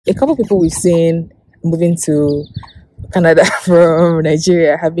a couple of people we've seen moving to Canada from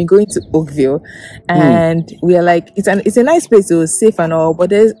Nigeria have been going to Oakville, and we are like, it's a nice place, so safe and all, but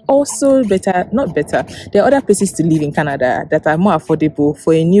there's also not better, there are other places to live in Canada that are more affordable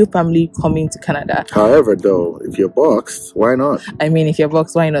for a new family coming to Canada. However, though, if you're boxed, why not? I mean, if you're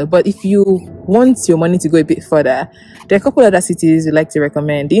boxed, why not? But if you want your money to go a bit further, there are a couple other cities we like to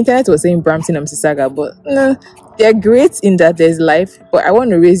recommend. The internet was saying Brampton and Mississauga, but no, they're great in that there's life, but I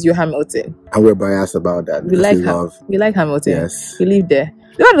want to raise you Hamilton. And we're biased about that. We like Hamilton. Yes. We live there.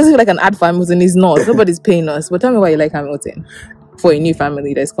 That doesn't feel like an ad for Hamilton. It's not. Nobody's paying us. But tell me why you like Hamilton for a new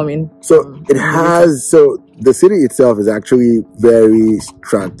family that's coming. So the city itself is actually very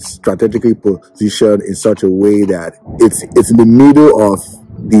strategically positioned in such a way that it's in the middle of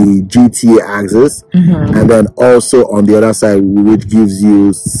the GTA axis, and then also on the other side, which gives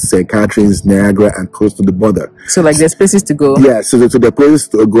you St. Catharines, Niagara, and close to the border. So like there's places to go. Yeah, so there are places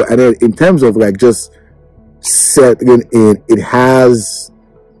to go. And then in terms of like just settling in, it has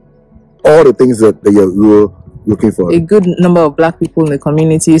all the things that you're looking for. A good number of Black people in the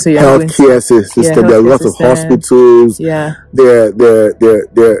community. So you're healthcare system. There are lots of hospitals. Yeah. There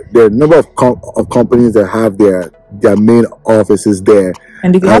are a number of companies that have their main offices there.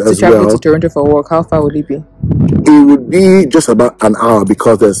 And if you have to travel to Toronto for work, how far would it be? It would be just about an hour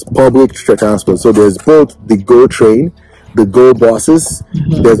because there's public transport. So there's both the GO train, the GO buses.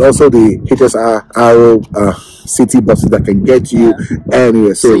 There's also the HSR city buses that can get you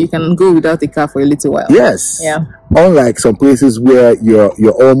anywhere. So you can go without a car for a little while. Yes. Yeah. Unlike some places where you're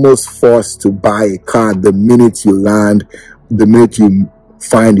almost forced to buy a car the minute you land, the minute you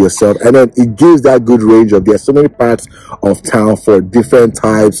find yourself, and then it gives that good range of, there's so many parts of town for different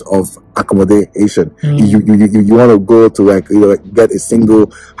types of accommodation. You want to go to like get a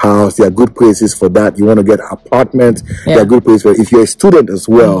single house, there are good places for that. You want to get an apartment, there are good places for, if you're a student as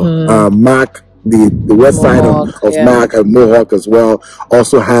well. Mac, the west side of Mac and Mohawk as well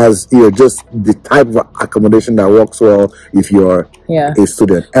also has just the type of accommodation that works well if you're a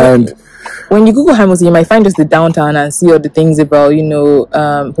student. And when you Google Hamilton, you might find just the downtown and see all the things about,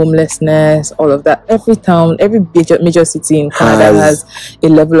 homelessness, all of that. Every town, every major city in Canada has a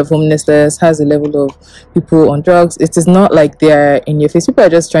level of homelessness, has a level of people on drugs. It is not like they're in your face. People are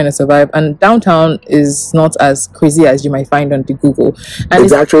just trying to survive. And downtown is not as crazy as you might find on the Google. And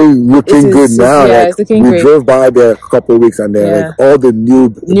it's actually looking good now. Yeah, it's looking great. We drove by there a couple of weeks and then like all the new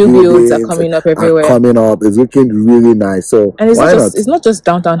builds are coming up everywhere. It's looking really nice. So and it's not just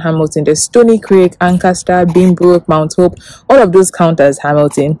downtown Hamilton. There's Stony Creek, Ancaster, Binbrook, Mount Hope. All of those count as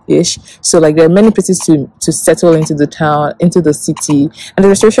Hamilton-ish. So like there are many places to settle into the town, into the city. And the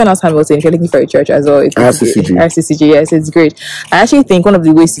Restoration House Hamilton, if you're looking for a church as well, it's RCCG, yes, it's great. I actually think one of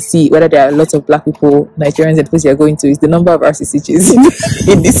the ways to see whether there are lots of Black people, Nigerians, at the place you're going to is the number of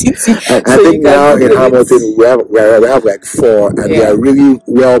RCCGs in the city. I think now in Hamilton we have like 4, and they are really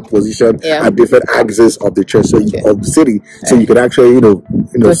well positioned at different axes of the church, of the city. So you can actually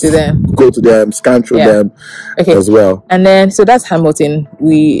go to them, scan through them as well. And then, so that's Hamilton.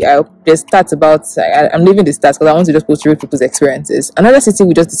 There's stats about, I'm leaving the stats because I want to just go through people's experiences. Another city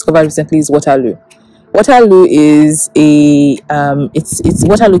we just discovered recently is Waterloo. Waterloo is it's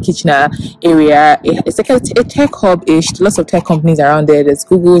Waterloo Kitchener area. It's like a tech hub-ish. Lots of tech companies around there. There's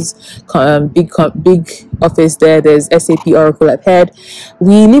Google's big office there. There's SAP, Oracle at head.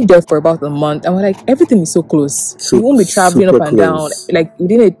 We lived there for about a month, and we're like, everything is so close. You won't be traveling up and down. Like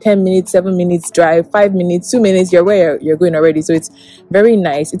within a 10 minutes, 7 minutes drive, 5 minutes, 2 minutes, you're where you're going already. So it's very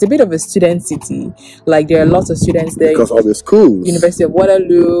nice. It's a bit of a student city. Like there are lots of students there because of the schools. University of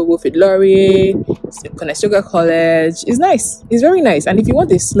Waterloo, Wilfrid Laurier, Conestoga College. It's nice. It's very nice. And if you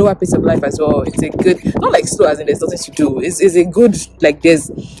want a slower pace of life as well, it's a good, not like slow as in there's nothing to do. It's a good, like there's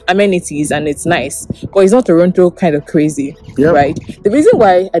amenities and it's nice. But it's not Toronto kind of crazy, right? The reason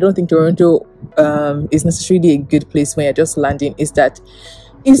why I don't think Toronto is necessarily a good place when you're just landing is that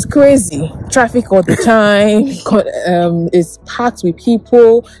it's crazy. Traffic all the time. It's packed with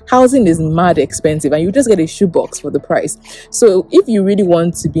people. Housing is mad expensive, and you just get a shoebox for the price. So if you really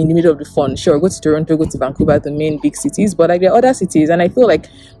want to be in the middle of the fun, sure, go to Toronto, go to Vancouver, the main big cities. But like there are other cities, and I feel like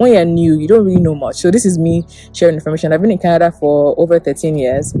when you're new, you don't really know much. So this is me sharing information. I've been in Canada for over 13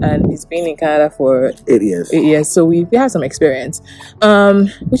 years, and it's been in Canada for 8 years. 8 years. So we have some experience.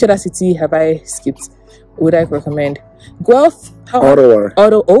 Which other city have I skipped? Would I recommend? Guelph. Ottawa.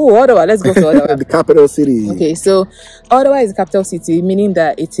 Ottawa. Let's go to Ottawa. The capital city. Okay, so Ottawa is the capital city, meaning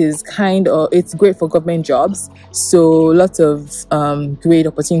that it is it's great for government jobs. So lots of great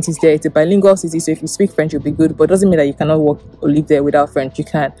opportunities there. It's a bilingual city, so if you speak French, you'll be good. But it doesn't mean that you cannot work or live there without French. You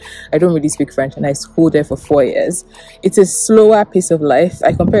can. I don't really speak French, and I schooled there for 4 years. It's a slower pace of life.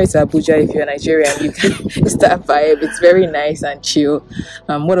 I compare it to Abuja. If you're Nigerian, you can it's that vibe. It's very nice and chill.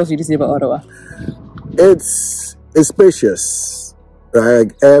 What else did you say about Ottawa? It's spacious.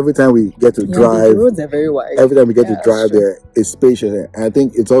 Like every time we get to drive, the roads are very wide. Every time we get to drive there, it's spacious. And I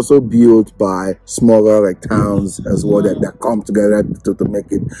think it's also built by smaller like towns as well that come together to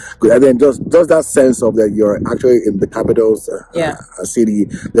make it good. And then just that sense of that you're actually in the capital city.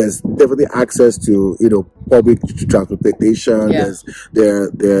 There's definitely access to public transportation. Yeah.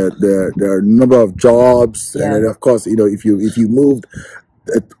 There are a number of jobs, and then of course if you moved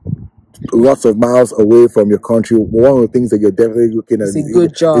lots of miles away from your country, one of the things that you're definitely looking at is a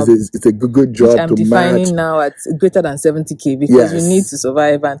good job. It's a good job. Which I'm defining now at greater than 70K because you need to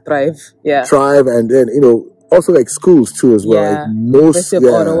survive and thrive. Yeah, thrive, and then also like schools too as well. Yeah, like most University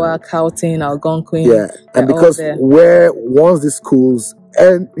of Ottawa, Carleton, Algonquin. Yeah, and because once the schools,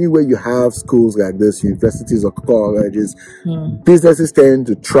 anywhere you have schools like this, universities or colleges, businesses tend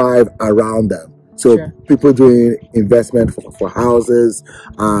to thrive around them. So people doing investment for houses,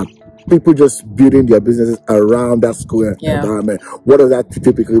 people just building their businesses around that school environment. What does that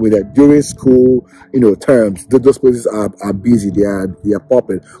typically mean? That during school, terms, those places are busy, they are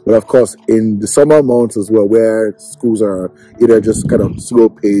popping. But of course, in the summer months as well, where schools are either just kind of slow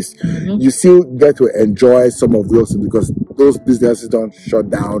paced, you still get to enjoy some of those because those businesses don't shut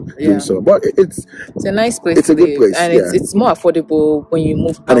down during summer. But it's a nice place. It's a good place, and it's more affordable when you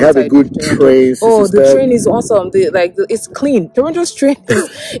move. And they have a good train system. Oh, the train is awesome. It's clean. Toronto's train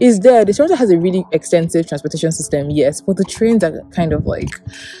is there. The Toronto has a really extensive transportation system, yes, but the trains are kind of like,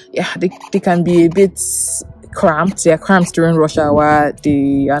 they can be a bit cramped. They are cramped during rush hour.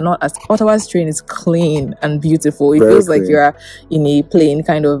 They are not as Ottawa's train is clean and beautiful. It feels like you're in a plane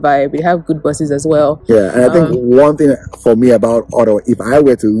kind of vibe. They have good buses as well. Yeah, and I think one thing for me about Ottawa, if I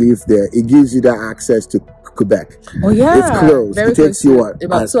were to live there, it gives you that access to Quebec. Oh yeah, it's close. It takes you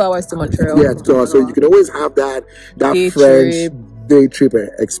about 2 hours to Montreal. Yeah, 2 hours. So you can always have that French day trip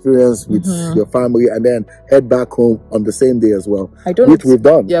experience with your family, and then head back home on the same day as well. Which we've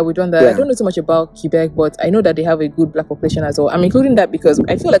done. Yeah, we've done that. I don't know too much about Quebec, but I know that they have a good Black population as well. I'm including that because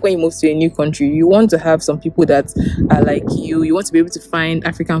I feel like when you move to a new country, you want to have some people that are like you. You want to be able to find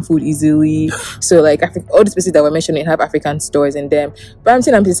African food easily. So like all these places that we're mentioning have African stores in them.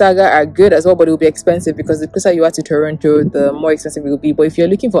 Brampton and Mississauga are good as well, but it will be expensive because the closer you are to Toronto, the more expensive it will be. But if you're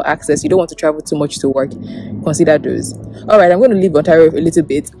looking for access, you don't want to travel too much to work, consider those. All right, I'm going to leave Ontario a little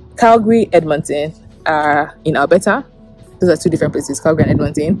bit. Calgary, Edmonton are in Alberta. Those are two different places, Calgary and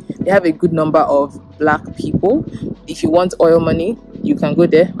Edmonton. They have a good number of Black people. If you want oil money, you can go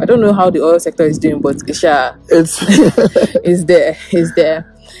there. I don't know how the oil sector is doing, but it's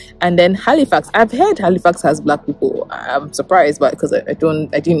there. And then Halifax. I've heard Halifax has Black people. I'm surprised, but because I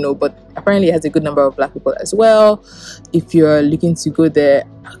didn't know, but apparently it has a good number of Black people as well. If you're looking to go there,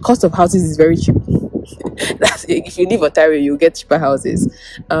 cost of houses is very cheap. If you live in Ontario, you'll get cheaper houses.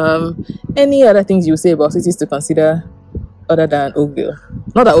 Any other things you say about cities to consider other than Oakville?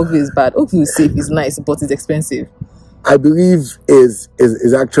 Not that Oakville is bad. Oakville is safe, it's nice, but it's expensive. I believe is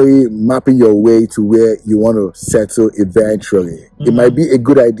actually mapping your way to where you want to settle eventually. It might be a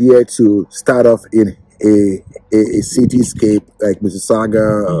good idea to start off in a cityscape like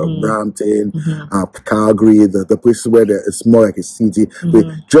Mississauga, Brampton, Calgary, the places where it's more like a city, but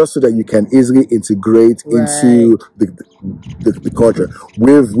just so that you can easily integrate into the culture.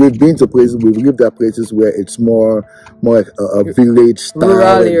 We've been to places, we've lived at places where it's more like a village style,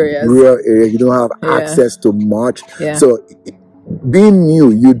 rural area. You don't have access to much, so being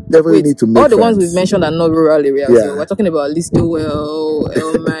new, you definitely need to make all the friends. ones we've mentioned are not rural areas. So we're talking about Listowel,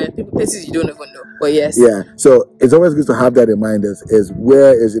 Elmine, places you don't even know. But yes. Yeah. So it's always good to have that in mind is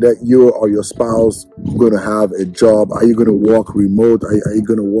where is it that you or your spouse going to have a job? Are you going to work remote? Are you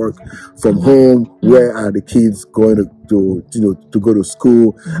going to work from home? Where are the kids going to go to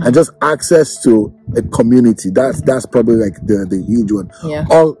school? And just access to a community. That's probably like the huge one. Yeah.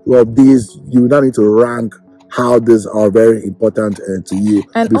 All of these, you now need to rank how these are very important to you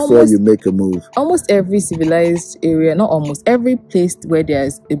And before you make a move. Almost every civilized area, not almost, every place where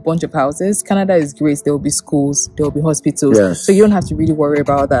there's a bunch of houses, Canada is great. There will be schools, there will be hospitals. Yes. So you don't have to really worry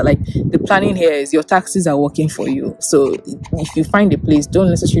about that. Like, the planning here is your taxes are working for you. So if you find a place, don't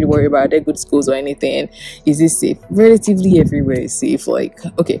necessarily worry about their good schools or anything. Is it safe? Relatively everywhere is safe. Like,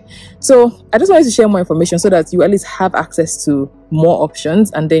 okay. So I just wanted to share more information so that you at least have access to more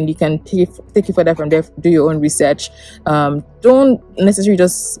options, and then you can take it further from there, do your own research. Don't necessarily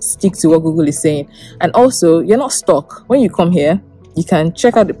just stick to what Google is saying. And also, you're not stuck. When you come here, you can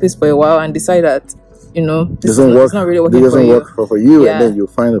check out the place for a while and decide that, you know, this doesn't work. It's not really working it doesn't for work you. for you, Yeah. and then you'll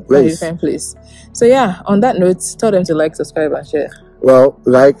find a place. Find a different place. So yeah, on that note, tell them to like, subscribe, and share. Well,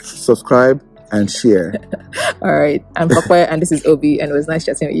 like, subscribe, and share. All right, I'm Pakwaya, and this is Obi, and it was nice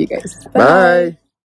chatting with you guys. Bye.